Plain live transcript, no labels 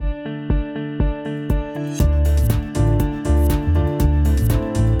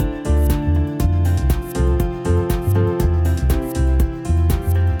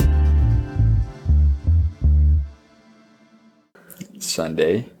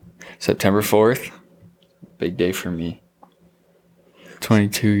Sunday, September 4th. Big day for me.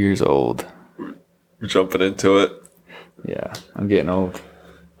 22 years old. We're jumping into it. Yeah, I'm getting old.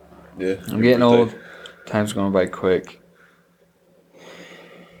 Yeah. I'm getting old. Time's going by quick.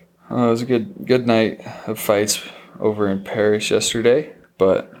 It was a good night of fights over in Paris yesterday,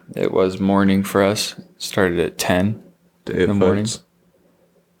 but it was morning for us. It started at 10 Day in the of morning. fights.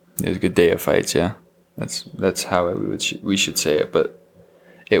 It was a good day of fights, yeah. That's how we should say it, but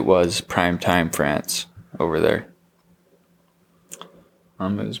it was prime time France over there.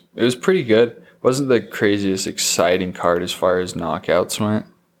 It was pretty good. Wasn't the craziest exciting card as far as knockouts went,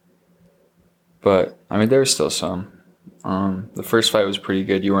 but I mean there was still some. The first fight was pretty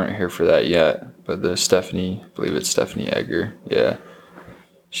good. You weren't here for that yet, but I believe it's Stephanie Egger. Yeah,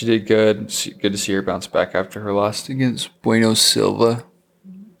 she did good. Good to see her bounce back after her loss against Bueno Silva.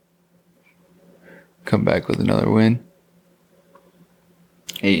 Come back with another win.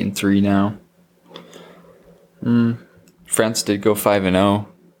 8-3 now. France did go 5-0.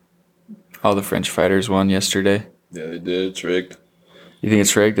 All the French fighters won yesterday. Yeah, they did. It's rigged. You think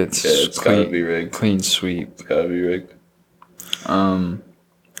it's rigged? It's gotta be rigged. Clean sweep. It's gotta be rigged.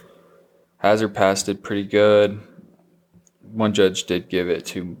 Hazard passed it pretty good. One judge did give it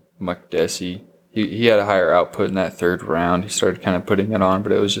to Makdessi. He had a higher output in that third round. He started kind of putting it on,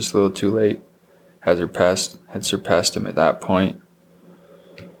 but it was just a little too late. Hazard had surpassed him at that point.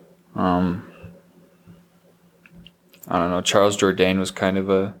 I don't know. Charles Jourdain was kind of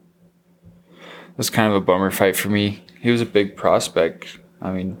a bummer fight for me. He was a big prospect.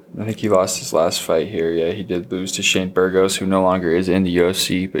 I mean, I think he lost his last fight here. Yeah, he did lose to Shane Burgos, who no longer is in the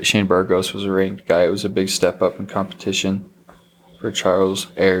UFC. But Shane Burgos was a ranked guy. It was a big step up in competition for Charles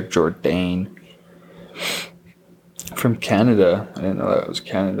Jourdain from Canada. I didn't know that was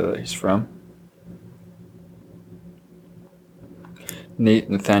Canada that he's from.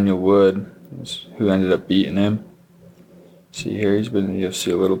 Nathaniel Wood is who ended up beating him. See here, he's been in the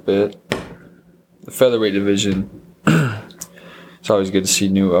UFC a little bit. The featherweight division, it's always good to see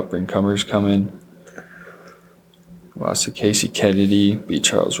new up-and-comers come in. Lost to Casey Kennedy, beat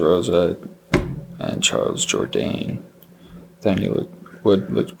Charles Rosa, and Charles Jourdain. Nathaniel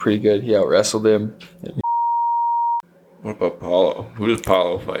Wood looked pretty good. He out-wrestled him. What about Paulo? Who does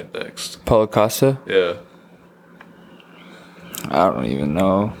Paulo fight next? Paulo Costa? Yeah. I don't even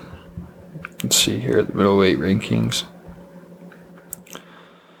know. Let's see here at the middleweight rankings.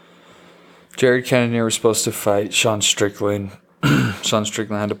 Jared Cannonier was supposed to fight Sean Strickland. Sean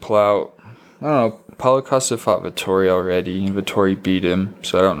Strickland had to pull out. I don't know. Paulo Costa fought Vettori already, and Vettori beat him.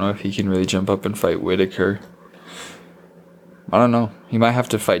 So I don't know if he can really jump up and fight Whitaker. I don't know. He might have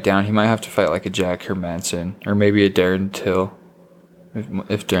to fight down. He might have to fight like a Jack Hermanson or maybe a Darren Till.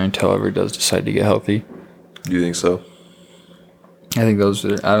 If Darren Till ever does decide to get healthy. Do you think so? I think those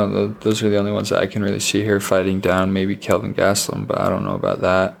are the only ones that I can really see here fighting down. Maybe Kelvin Gastelum, but I don't know about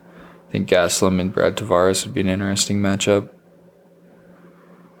that. I think Gastelum and Brad Tavares would be an interesting matchup.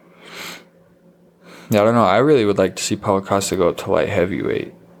 Yeah, I don't know. I really would like to see Paulo Costa go up to light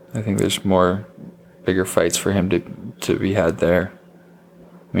heavyweight. I think there's bigger fights for him to be had there.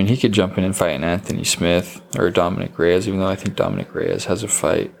 I mean, he could jump in and fight an Anthony Smith or Dominic Reyes, even though I think Dominic Reyes has a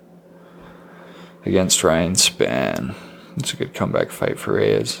fight against Ryan Spann. It's a good comeback fight for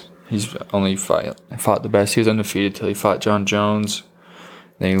Reyes. He's only fought the best. He was undefeated till he fought John Jones.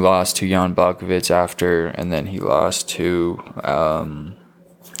 Then he lost to Jan Blachowicz after, and then he lost to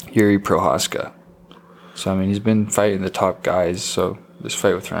Yuri Prohaska. So, I mean, he's been fighting the top guys, so this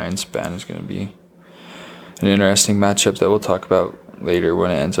fight with Ryan Spann is going to be an interesting matchup that we'll talk about later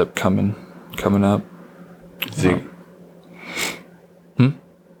when it ends up coming up. You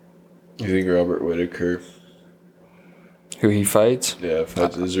think Robert Whitaker... Who he fights? Yeah,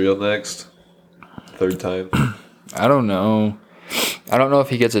 fights Israel next. Third time. I don't know. I don't know if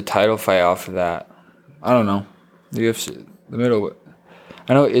he gets a title fight off of that. I don't know. The UFC,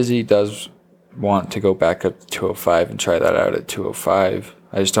 I know Izzy does want to go back up to 205 and try that out at 205.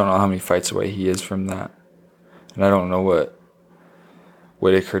 I just don't know how many fights away he is from that. And I don't know what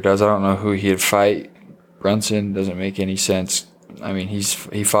Whitaker does. I don't know who he'd fight. Brunson doesn't make any sense. I mean, he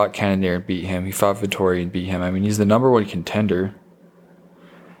fought Cannonier and beat him. He fought Vettori and beat him. I mean, he's the number one contender.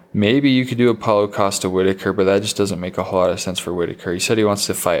 Maybe you could do a Paulo Costa Whitaker, but that just doesn't make a whole lot of sense for Whitaker. He said he wants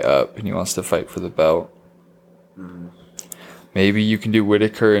to fight up and he wants to fight for the belt. Maybe you can do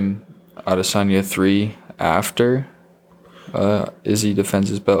Whitaker and Adesanya 3 after Izzy defends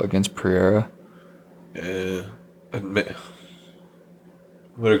his belt against Pereira. Yeah.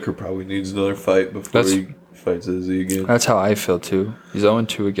 Whitaker probably needs another fight before he fights Izzy again. That's how I feel too. He's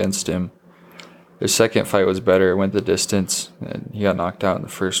 0-2 against him. His second fight was better. It went the distance, and he got knocked out in the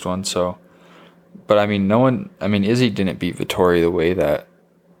first one. So, but I mean, Izzy didn't beat Vettori the way that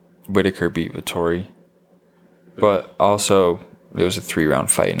Whitaker beat Vettori. But also, it was a 3-round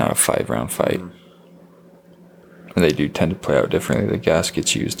fight, not a 5-round fight. And they do tend to play out differently. The gas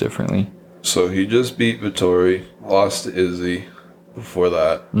gets used differently. So he just beat Vettori, lost to Izzy before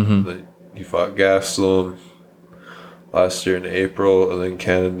that. Then he fought Gastelum last year in April, and then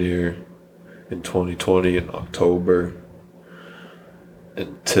Cannonier in 2020 in October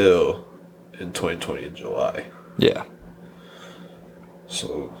until in 2020 in July. Yeah.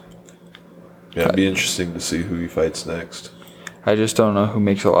 So, yeah, it'd be interesting to see who he fights next. I just don't know who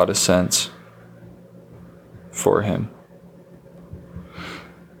makes a lot of sense for him.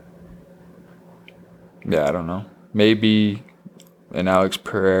 Yeah, I don't know. Maybe an Alex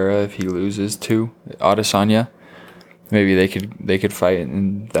Pereira if he loses to Adesanya. Maybe they could fight,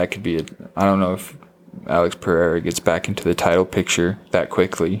 and that could be it. I don't know if Alex Pereira gets back into the title picture that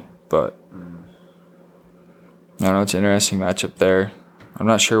quickly, but I don't know. It's an interesting matchup there. I'm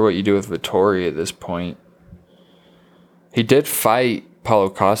not sure what you do with Vettori at this point. He did fight Paulo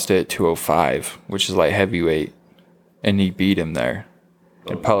Costa at 205, which is light heavyweight, and he beat him there.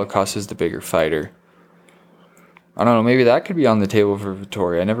 And Paulo Costa's the bigger fighter. I don't know. Maybe that could be on the table for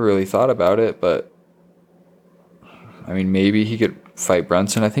Vettori. I never really thought about it, but I mean, maybe he could fight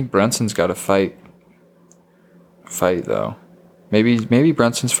Brunson. I think Brunson's got to fight though. Maybe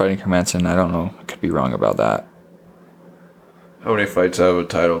Brunson's fighting Hermanson. I don't know. I could be wrong about that. How many fights out of a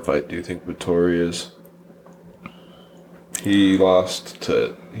title fight do you think Vettori is? He lost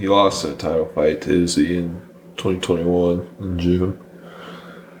a title fight to Izzy in 2021 in June.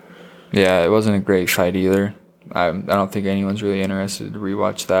 Yeah, it wasn't a great fight either. I don't think anyone's really interested to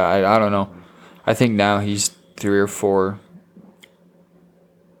rewatch that. I don't know. I think now he's 3 or 4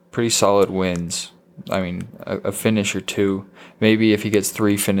 pretty solid wins. I mean, a finish or 2. Maybe if he gets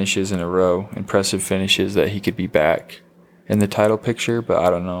 3 finishes in a row, impressive finishes, that he could be back in the title picture, but I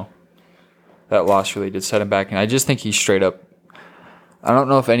don't know. That loss really did set him back, and I just think he's straight up. I don't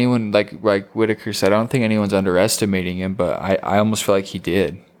know if anyone, like Whitaker said, I don't think anyone's underestimating him, but I almost feel like he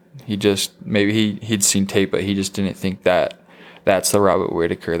did. He just, maybe he'd seen tape, but he just didn't think that's the Robert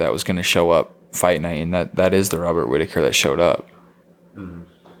Whitaker that was going to show up fight night, and that is the Robert Whitaker that showed up.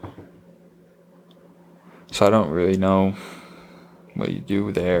 So I don't really know what you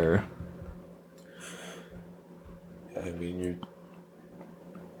do there. I mean,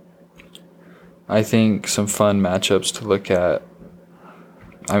 I think some fun matchups to look at.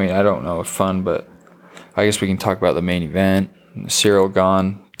 I mean, I don't know if fun, but I guess we can talk about the main event. Cyril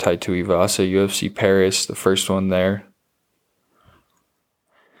Gane, Tai Tuivasa, UFC Paris, the first one there.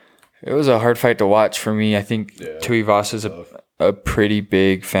 It was a hard fight to watch for me. I think Tuivasa's a pretty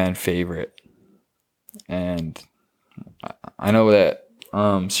big fan favorite. And I know that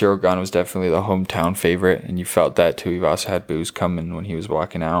Cyril Gane was definitely the hometown favorite, and you felt that Tuivasa had booze coming when he was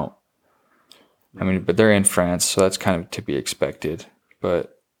walking out. I mean, but they're in France, so that's kind of to be expected.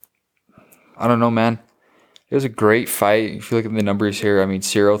 But I don't know, man. It was a great fight. If you look at the numbers here, I mean,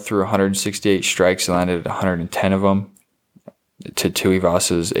 Cyril threw 168 strikes and landed 110 of them. To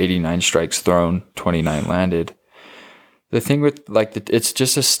Tuivasa's 89 strikes thrown, 29 landed. The thing with it's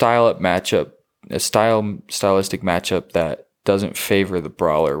just a stylistic matchup that doesn't favor the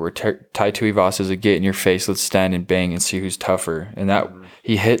brawler. Where Tai Tuivasa is a get in your face, let's stand and bang and see who's tougher. And that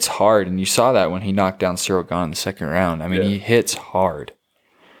he hits hard, and you saw that when he knocked down Cyril Gane in the second round. I mean, he hits hard.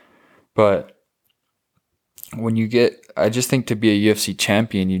 But when you I just think to be a UFC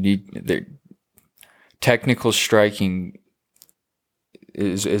champion, you need technical striking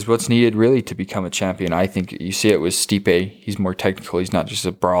is what's needed really to become a champion. I think you see it with Stipe. He's more technical. He's not just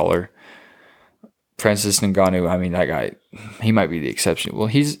a brawler. Francis Ngannou, I mean, that guy, he might be the exception. Well,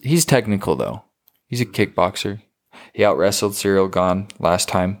 he's technical though. He's a kickboxer. He out-wrestled Cyril Gane last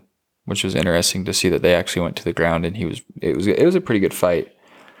time, which was interesting to see that they actually went to the ground, and it was a pretty good fight.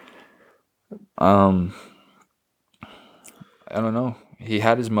 I don't know. He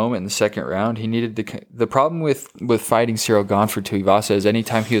had his moment in the second round. He needed the problem with fighting Cyril Gane for Tuivasa is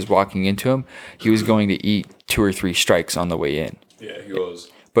anytime he was walking into him, he was going to eat 2 or 3 strikes on the way in. Yeah, he was.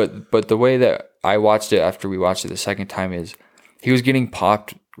 But the way that I watched it after we watched it the second time is he was getting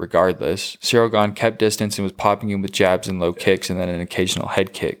popped regardless. Cyril Gane kept distance and was popping him with jabs and low kicks and then an occasional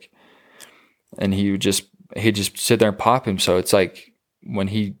head kick. And he'd just sit there and pop him. So it's like when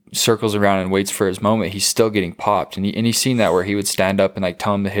he circles around and waits for his moment, he's still getting popped. And he's seen that where he would stand up and like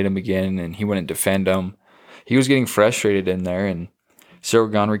tell him to hit him again, and he wouldn't defend him. He was getting frustrated in there, and Cyril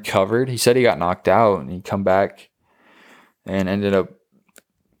Gane recovered. He said he got knocked out, and he come back and ended up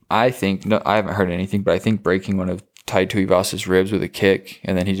I think, no, I haven't heard anything, but I think breaking one of Tai Tuivasa's ribs with a kick,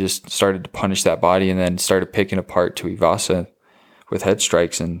 and then he just started to punish that body and then started picking apart Tuivasa with head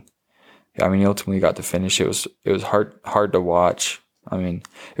strikes. And I mean, he ultimately got the finish. It was hard to watch. I mean,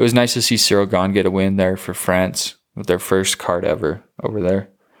 it was nice to see Cyril Gane get a win there for France with their first card ever over there.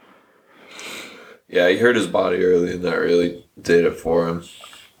 Yeah, he hurt his body early, and that really did it for him.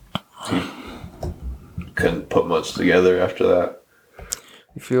 He couldn't put much together after that.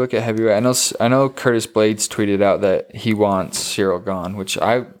 If you look at heavyweight, I know Curtis Blades tweeted out that he wants Cyril Gane, which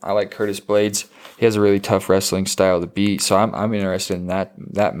I like Curtis Blades. He has a really tough wrestling style to beat, so I'm interested in that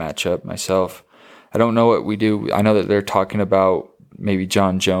matchup myself. I don't know what we do. I know that they're talking about maybe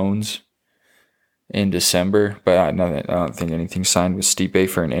John Jones in December, but I don't think anything's signed with Stipe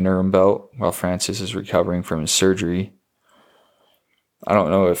for an interim belt while Francis is recovering from his surgery. I don't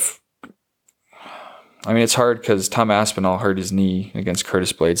know if... I mean, it's hard because Tom Aspinall hurt his knee against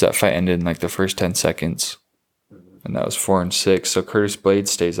Curtis Blades. That fight ended in like the first 10 seconds, and that was 4-6. So Curtis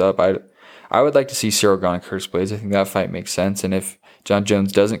Blades stays up. I would like to see Cyril Gane and Curtis Blades. I think that fight makes sense. And if John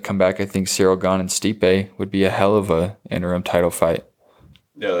Jones doesn't come back, I think Cyril Gane and Stipe would be a hell of a interim title fight.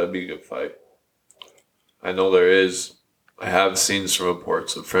 Yeah, that'd be a good fight. I know I have seen some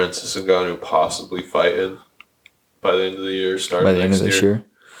reports of Francis and Ngannou possibly fighting by the end of the year, by the end of this year.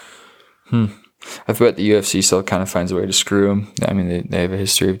 I bet the UFC still kind of finds a way to screw him. I mean, they have a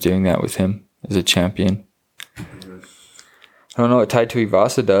history of doing that with him as a champion. Mm-hmm. I don't know what Tai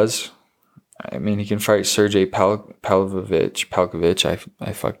Tuivasa does. I mean, he can fight Sergey Palkovich.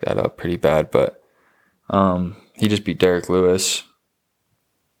 I fucked that up pretty bad, but he just beat Derek Lewis.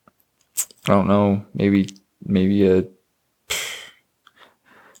 I don't know. Maybe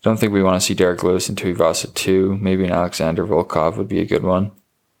don't think we want to see Derek Lewis and Tuivasa 2. Maybe an Alexander Volkov would be a good one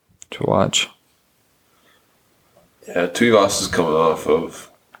to watch. Yeah, Tuivasa's coming off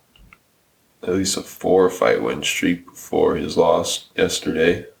of at least a 4-fight win streak before his loss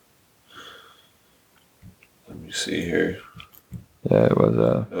yesterday. Let me see here. Yeah, it was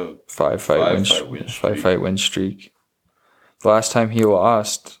a 5-fight win streak. The last time he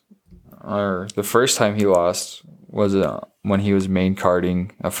lost, or the first time he lost, was when he was main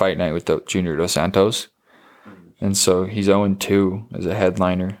carding a fight night with Junior Dos Santos. And so he's 0-2 as a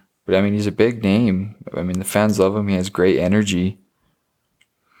headliner. But I mean, he's a big name. I mean, the fans love him. He has great energy.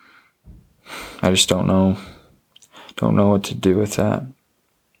 I just don't know. Don't know what to do with that.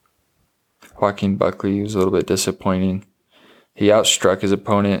 Joaquin Buckley was a little bit disappointing. He outstruck his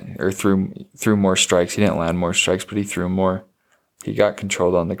opponent, or threw more strikes. He didn't land more strikes, but he threw more. He got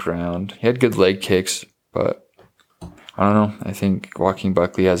controlled on the ground. He had good leg kicks, but I don't know. I think Joaquin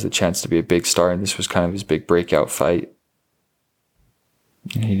Buckley has the chance to be a big star, and this was kind of his big breakout fight.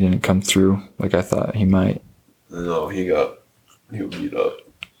 And he didn't come through like I thought he might. No, he got beat up.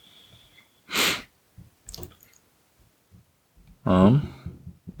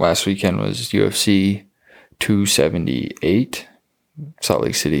 Last weekend was UFC 278, Salt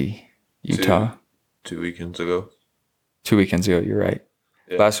Lake City, Utah. 2 weekends ago. 2 weekends ago, you're right.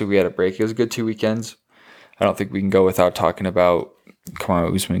 Yeah. Last week we had a break. It was a good 2 weekends. I don't think we can go without talking about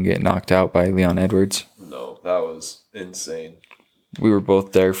Kamaru Usman getting knocked out by Leon Edwards. No, that was insane. We were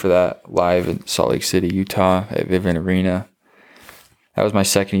both there for that live in Salt Lake City, Utah at Vivant Arena. That was my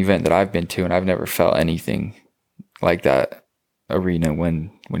second event that I've been to, and I've never felt anything like that arena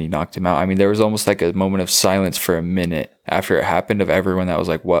when he knocked him out. I mean, there was almost like a moment of silence for a minute after it happened of everyone that was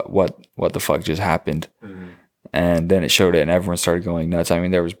like, what the fuck just happened? Mm-hmm. And then it showed it, and everyone started going nuts. I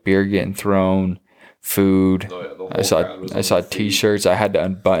mean, there was beer getting thrown, food. Oh, yeah, I saw T-shirts. I had to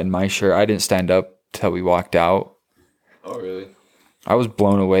unbutton my shirt. I didn't stand up till we walked out. Oh, really? I was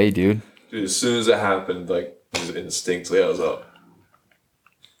blown away, dude. Dude, as soon as it happened, like, instinctively, I was up.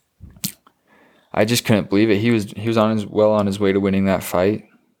 I just couldn't believe it. He was on his way to winning that fight.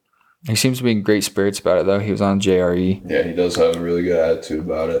 He seems to be in great spirits about it, though. He was on JRE. Yeah, he does have a really good attitude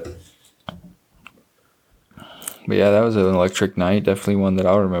about it. But yeah, that was an electric night. Definitely one that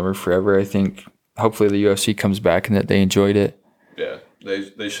I'll remember forever. I think hopefully the UFC comes back and that they enjoyed it. Yeah,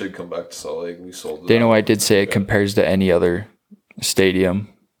 they should come back to Salt Lake. We sold it. Dana White did say it compares to any other stadium,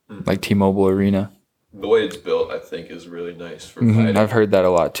 like T-Mobile Arena. The way it's built, I think, is really nice for fighting. I've heard that a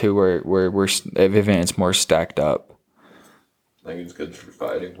lot too. Where we're at Vivant, it's more stacked up. I think it's good for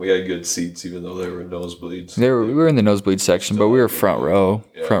fighting. We had good seats, even though there were nosebleeds. We were in the nosebleed section, but we were front row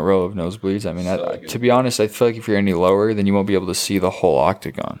of nosebleeds. I mean, to be honest, I feel like if you're any lower, then you won't be able to see the whole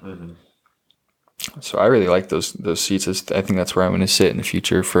octagon. Mm-hmm. So I really like those seats. I think that's where I'm going to sit in the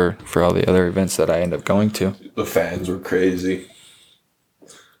future for all the other events that I end up going to. The fans were crazy.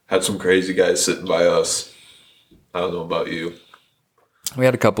 Had some crazy guys sitting by us. I don't know about you. We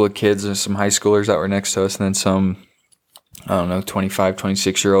had a couple of kids and some high schoolers that were next to us, and then some, I don't know, 25,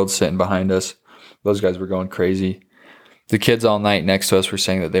 26-year-olds sitting behind us. Those guys were going crazy. The kids all night next to us were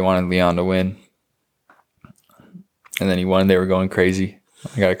saying that they wanted Leon to win. And then he won, they were going crazy.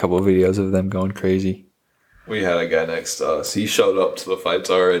 I got a couple of videos of them going crazy. We had a guy next to us. He showed up to the fights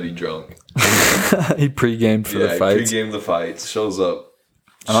already drunk. He pre-gamed for the fights. Yeah, he pre-gamed the fights. Shows up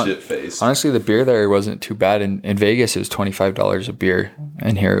shit-faced. Honestly, the beer there wasn't too bad. In Vegas, it was $25 a beer.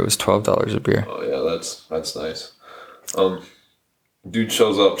 And here it was $12 a beer. Oh, yeah, that's nice. Dude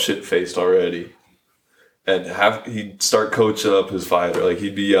shows up shit-faced already. And he'd start coaching up his fighter. Like,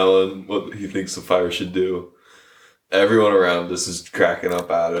 he'd be yelling what he thinks the fighter should do. Everyone around us is cracking up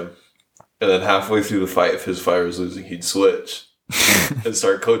at him. And then halfway through the fight, if his fighter was losing, he'd switch and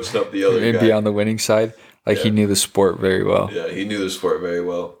start coaching up the other guy. And be on the winning side. Like, he knew the sport very well. Yeah, he knew the sport very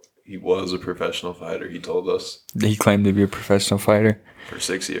well. He was a professional fighter, he told us. He claimed to be a professional fighter. For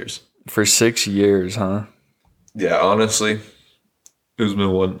 6 years. For 6 years, huh? Yeah, honestly,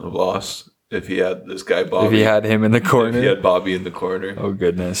 Usman wouldn't have lost if he had this guy Bobby. If he had him in the corner. If he had Bobby in the corner. Oh,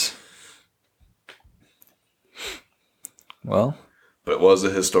 goodness. Well. But it was a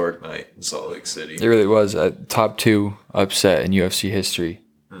historic night in Salt Lake City. It really was a top 2 upset in UFC history.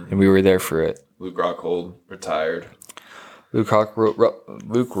 And we were there for it. Luke Rockhold retired. Luke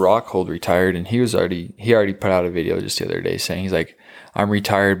Rockhold retired, and he already put out a video just the other day saying, he's like, I'm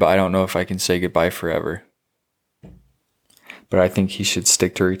retired, but I don't know if I can say goodbye forever. But I think he should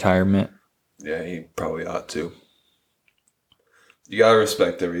stick to retirement. Yeah, he probably ought to. You gotta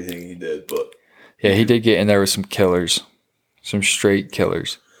respect everything he did, but... Yeah, he did get in there with some killers. Some straight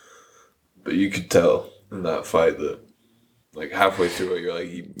killers. But you could tell in that fight that, like, halfway through it, you're like...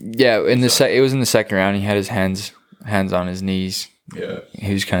 it was in the second round. He had his hands on his knees. Yeah.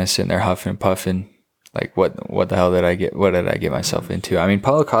 He was kind of sitting there huffing and puffing. Like, what the hell did I get? What did I get myself into? I mean,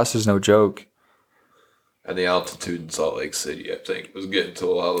 Paulo Costa's no joke. And the altitude in Salt Lake City, I think, was getting to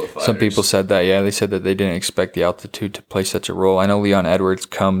a lot of the fighters. Some people said that, yeah. They said that they didn't expect the altitude to play such a role. I know Leon Edwards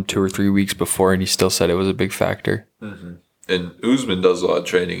come 2 or 3 weeks before, and he still said it was a big factor. Mm-hmm. And Usman does a lot of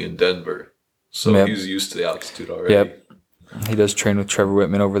training in Denver, so he's used to the altitude already. Yep. He does train with Trevor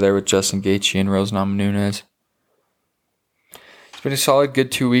Whitman over there with Justin Gaethje and Rose Namajunas. It's been a solid,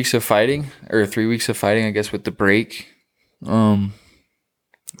 good 2 weeks of fighting, or 3 weeks of fighting, I guess, with the break.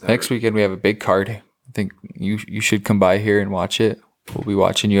 Next weekend we have a big card. I think you should come by here and watch it. We'll be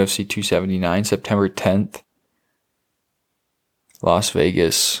watching UFC 279, September 10th. Las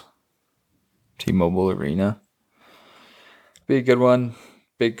Vegas, T-Mobile Arena. Be a good one.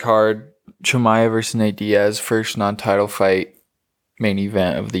 Big card. Chimaev versus Nate Diaz. First non-title fight. Main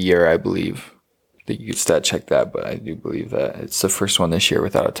event of the year, I believe. I think you could stat check that, but I do believe that. It's the first one this year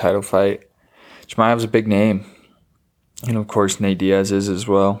without a title fight. Chimaev's a big name. And of course, Nate Diaz is as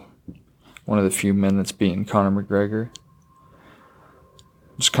well. One of the few men that's beaten Conor McGregor.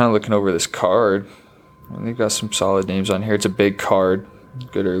 Just kind of looking over this card. They've got some solid names on here. It's a big card.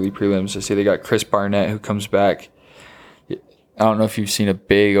 Good early prelims. I see they got Chris Barnett who comes back. I don't know if you've seen a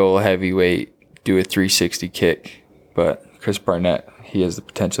big old heavyweight do a 360 kick, but Chris Barnett, he has the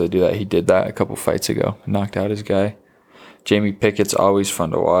potential to do that. He did that a couple fights ago. Knocked out his guy. Jamie Pickett's always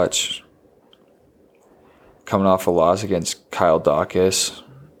fun to watch. Coming off a loss against Kyle Dawkins.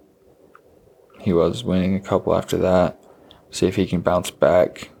 He was winning a couple after that. See if he can bounce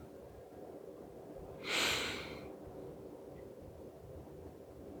back.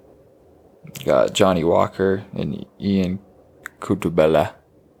 Got Johnny Walker and Ian Kutubella.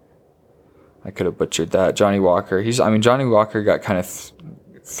 I could have butchered that. Johnny Walker. Johnny Walker got kind of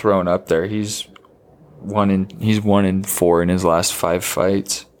thrown up there. He's 1-4 in his last 5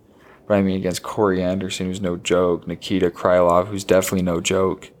 fights. But I mean, against Corey Anderson, who's no joke. Nikita Krylov, who's definitely no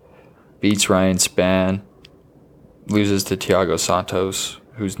joke. Beats Ryan Spann. Loses to Thiago Santos,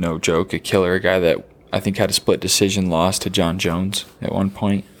 who's no joke. A killer, a guy that I think had a split decision loss to John Jones at one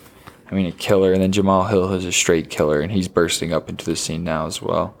point. I mean, a killer. And then Jamal Hill is a straight killer, and he's bursting up into the scene now as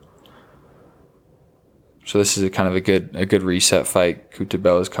well. So this is a kind of a good reset fight.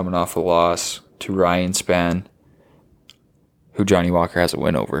 Kutabella's coming off a loss to Ryan Spann, who Johnny Walker has a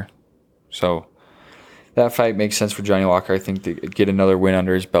win over. So that fight makes sense for Johnny Walker, I think, to get another win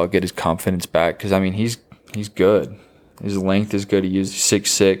under his belt, get his confidence back. Because, I mean, he's good. His length is good. He uses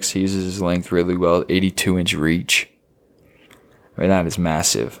 6'6". He uses his length really well. 82-inch reach. I mean, that is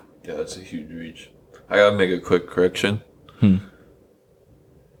massive. Yeah, that's a huge reach. I gotta make a quick correction.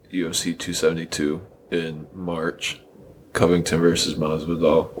 UFC 272 in March, Covington versus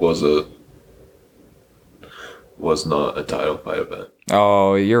Masvidal was not a title fight event.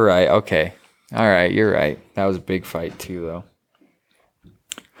 Oh, you're right. Okay. All right, you're right. That was a big fight too, though.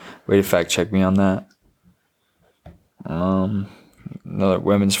 Way to fact check me on that. Another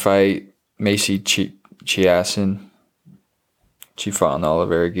women's fight. Macy Chiasson. She fought on the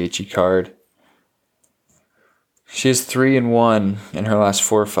Oliveira Gaethje card. She is 3-1 in her last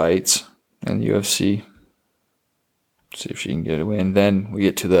 4 fights in the UFC. See if she can get a win. Then we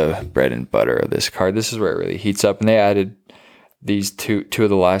get to the bread and butter of this card. This is where it really heats up, and they added these two of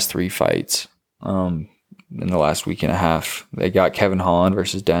the last 3 fights in the last week and a half. They got Kevin Holland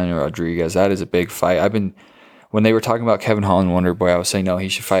versus Daniel Rodriguez. That is a big fight. When they were talking about Kevin Holland Wonderboy, I was saying no, he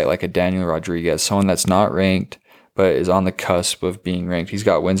should fight like a Daniel Rodriguez, someone that's not ranked but is on the cusp of being ranked. He's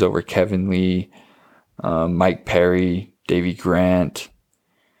got wins over Kevin Lee, Mike Perry, Davey Grant.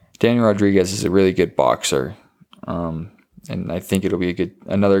 Daniel Rodriguez is a really good boxer, and I think it'll be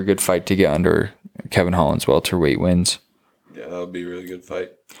another good fight to get under Kevin Holland's welterweight wins. Yeah, that'll be a really good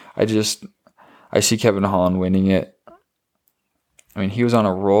fight. I see Kevin Holland winning it. I mean, he was on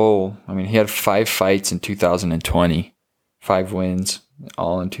a roll. I mean, he had 5 fights in 2020, 5 wins,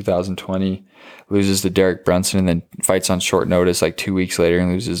 all in 2020. Loses to Derek Brunson and then fights on short notice like 2 weeks later and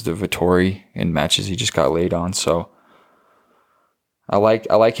loses to Vettori in matches he just got laid on. So I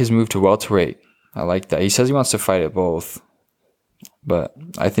like his move to welterweight. I like that. He says he wants to fight at both, but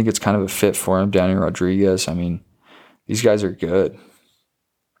I think it's kind of a fit for him. Daniel Rodriguez, I mean, these guys are good.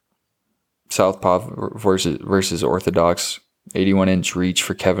 Southpaw versus Orthodox. 81-inch reach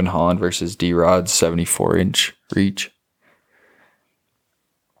for Kevin Holland versus D-Rod's 74-inch reach.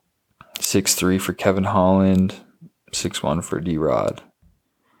 6'3" for Kevin Holland, 6'1" for D-Rod.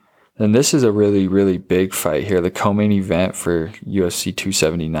 And this is a really, really big fight here. The co-main event for UFC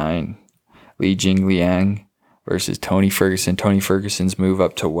 279. Li Jingliang versus Tony Ferguson. Tony Ferguson's move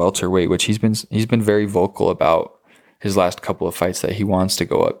up to welterweight, which he's been very vocal about his last couple of fights that he wants to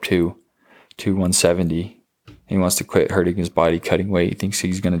go up to 170. He wants to quit hurting his body, cutting weight. He thinks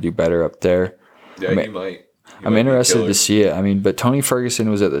he's going to do better up there. Yeah, he might. I'm interested to see it. I mean, but Tony Ferguson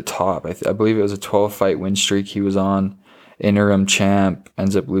was at the top. I believe it was a 12-fight win streak he was on. Interim champ,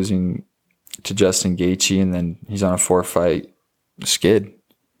 ends up losing to Justin Gaethje, and then he's on a 4-fight skid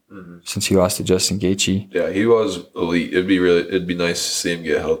since he lost to Justin Gaethje. Yeah, he was elite. It'd be nice to see him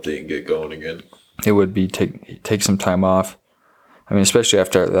get healthy and get going again. It would be take some time off. I mean, especially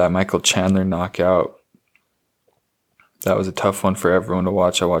after that Michael Chandler knockout. That was a tough one for everyone to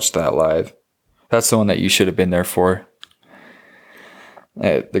watch. I watched that live. That's the one that you should have been there for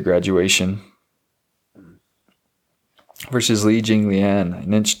at the graduation. Versus Li Jingliang,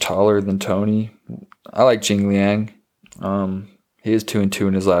 an inch taller than Tony. I like Jingliang. He is 2-2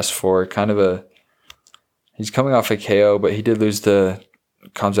 in his last 4. He's coming off a KO, but he did lose to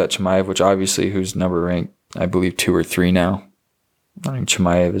Khamzat Chimaev, which obviously who's number ranked, I believe 2 or 3 now. I think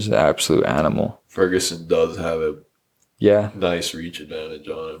Chimaev is an absolute animal. Ferguson does have a nice reach advantage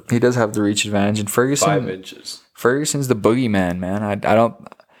on him. He does have the reach advantage, and Ferguson 5 inches. Ferguson's the boogeyman, man.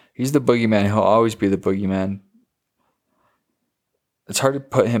 He's the boogeyman. He'll always be the boogeyman. It's hard to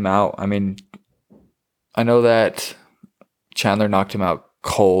put him out. I mean, I know that Chandler knocked him out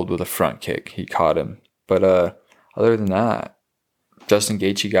cold with a front kick. He caught him, but other than that, Justin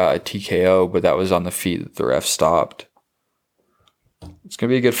Gaethje got a TKO, but that was on the feet that the ref stopped. It's going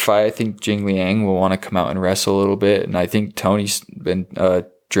to be a good fight. I think Jingliang will want to come out and wrestle a little bit. And I think Tony's been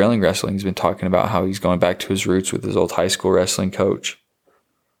drilling wrestling. He's been talking about how he's going back to his roots with his old high school wrestling coach.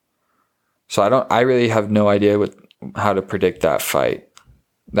 So I really have no idea how to predict that fight.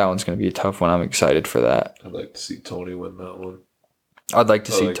 That one's going to be a tough one. I'm excited for that. I'd like to see Tony win that one. I'd like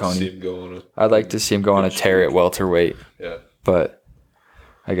to see Tony. I'd like to see him go on a tear at welterweight. Yeah. But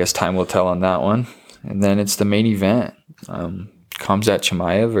I guess time will tell on that one. And then it's the main event. Khamzat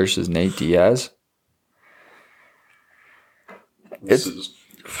Chimaev versus Nate Diaz. This is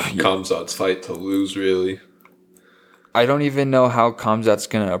Khamzat's fight to lose, really. I don't even know how Khamzat's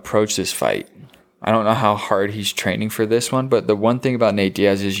going to approach this fight. I don't know how hard he's training for this one, but the one thing about Nate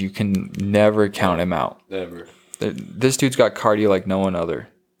Diaz is you can never count him out. Never. This dude's got cardio like no one other.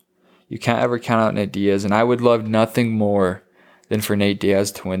 You can't ever count out Nate Diaz, and I would love nothing more than for Nate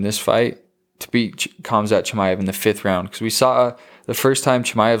Diaz to win this fight, to beat Khamzat Chimaev in the 5th round, because we saw the first time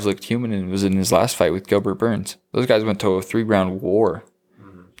Chimaev looked human and was in his last fight with Gilbert Burns. Those guys went to a 3-round war.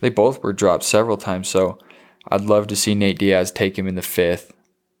 They both were dropped several times, so I'd love to see Nate Diaz take him in the 5th.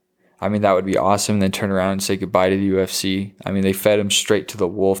 I mean, that would be awesome. Then turn around and say goodbye to the UFC. I mean, they fed him straight to the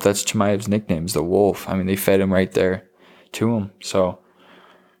Wolf. That's Chimaev's nickname, is the Wolf. I mean, they fed him right there to him. So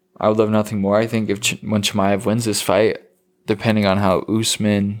I would love nothing more. I think when Chimaev wins this fight, depending on how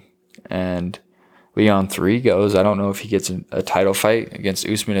Usman and Leon 3 goes, I don't know if he gets a title fight against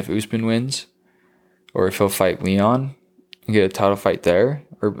Usman if Usman wins, or if he'll fight Leon and get a title fight there.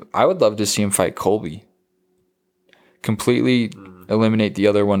 Or I would love to see him fight Colby. Completely eliminate the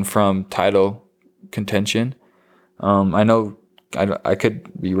other one from title contention. I know I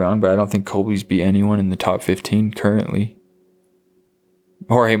could be wrong, but I don't think Colby's beat anyone in the top 15 currently.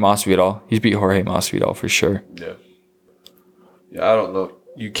 Jorge Masvidal. He's beat Jorge Masvidal for sure. Yeah. Yeah, I don't know.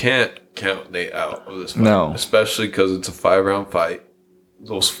 You can't count Nate out of this fight. No. Especially because it's a 5-round fight.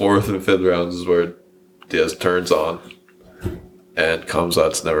 Those 4th and 5th rounds is where Diaz turns on. And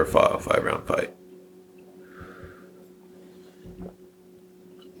Khamzat's never fought a 5-round fight.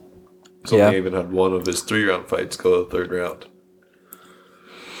 So he even had one of his 3-round fights go to the 3rd round.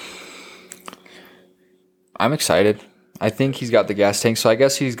 I'm excited. I think he's got the gas tank, so I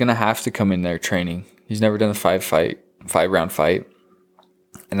guess he's going to have to come in there training. He's never done a 5-round fight.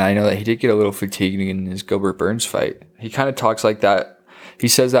 And I know that he did get a little fatigued in his Gilbert Burns fight. He kind of talks like that. He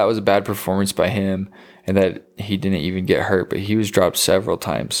says that was a bad performance by him and that he didn't even get hurt, but he was dropped several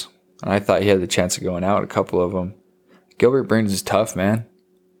times. And I thought he had the chance of going out, a couple of them. Gilbert Burns is tough, man.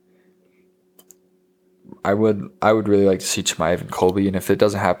 I would really like to see Chimaev and Colby, and if it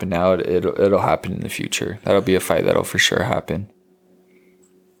doesn't happen now, it'll happen in the future. That'll be a fight that'll for sure happen.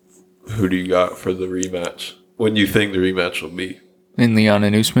 Who do you got for the rematch? When do you think the rematch will be? In Leon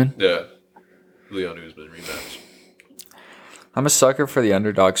and Usman? Yeah. Leon Usman rematch. I'm a sucker for the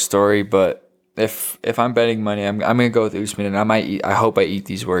underdog story, but if I'm betting money, I'm gonna go with Usman, and I hope I eat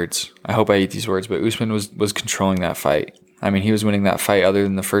these words. But Usman was controlling that fight. I mean, he was winning that fight. Other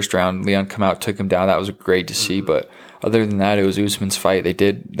than the first round, Leon come out, took him down. That was great to see. But other than that, it was Usman's fight. They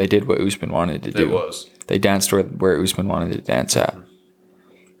did what Usman wanted to do. It was. They danced where Usman wanted to dance at.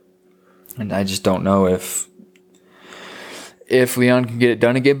 And I just don't know if Leon can get it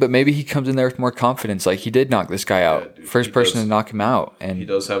done again. But maybe he comes in there with more confidence. Like, he did knock this guy out. Dude, First person to knock him out. And he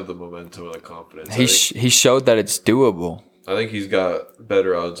does have the momentum and the confidence. He showed that it's doable. I think he's got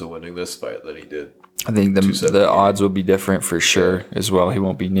better odds of winning this fight than he did. I think the odds will be different for sure as well. He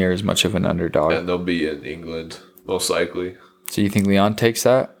won't be near as much of an underdog. And they'll be in England, most likely. So you think Leon takes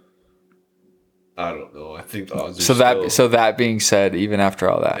that? I don't know. I think the odds are So that being said, even after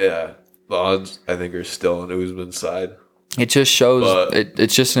all that. Yeah. The odds, I think, are still on Usman's side. It just shows,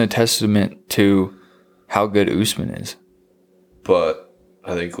 it's just a testament to how good Usman is. But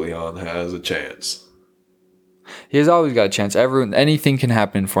I think Leon has a chance. He has always got a chance. Anything can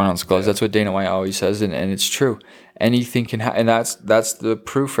happen in 4-ounce gloves. Yeah. That's what Dana White always says, and it's true. Anything can happen, and that's the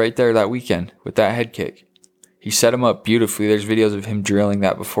proof right there that weekend with that head kick. He set him up beautifully. There's videos of him drilling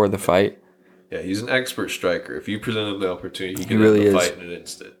that before the fight. Yeah, he's an expert striker. If you present him the opportunity, he can really have the fight in an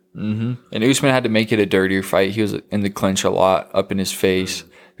instant. Mm-hmm. And Usman had to make it a dirtier fight. He was in the clinch a lot, up in his face,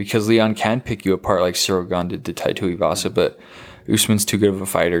 because Leon can pick you apart like Cyril Gane did to Taito Ivasa, but Usman's too good of a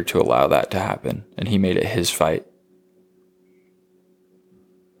fighter to allow that to happen, and he made it his fight.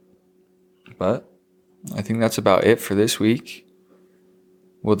 But I think that's about it for this week.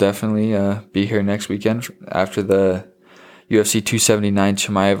 We'll definitely be here next weekend after the UFC 279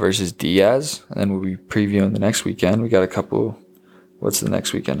 Chimaev versus Diaz, and then we'll be previewing the next weekend. We got a couple. What's the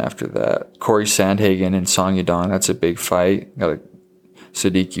next weekend after that? Corey Sandhagen and Song Yadong. That's a big fight. Got a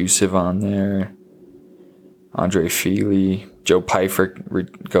Sadiq Youssef on there. Andre Feely. Joe Pyfer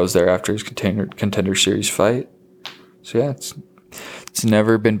goes there after his contender series fight. So yeah, it's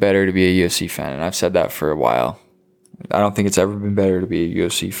never been better to be a UFC fan, and I've said that for a while. I don't think it's ever been better to be a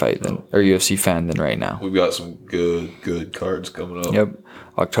UFC UFC fan than right now. We've got some good cards coming up. Yep.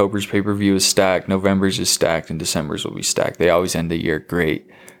 October's pay-per-view is stacked. November's is stacked, and December's will be stacked. They always end the year great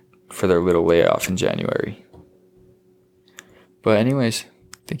for their little layoff in January. But anyways,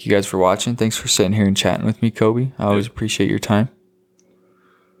 thank you guys for watching. Thanks for sitting here and chatting with me, Kobe. I always appreciate your time.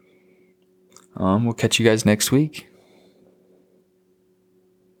 We'll catch you guys next week.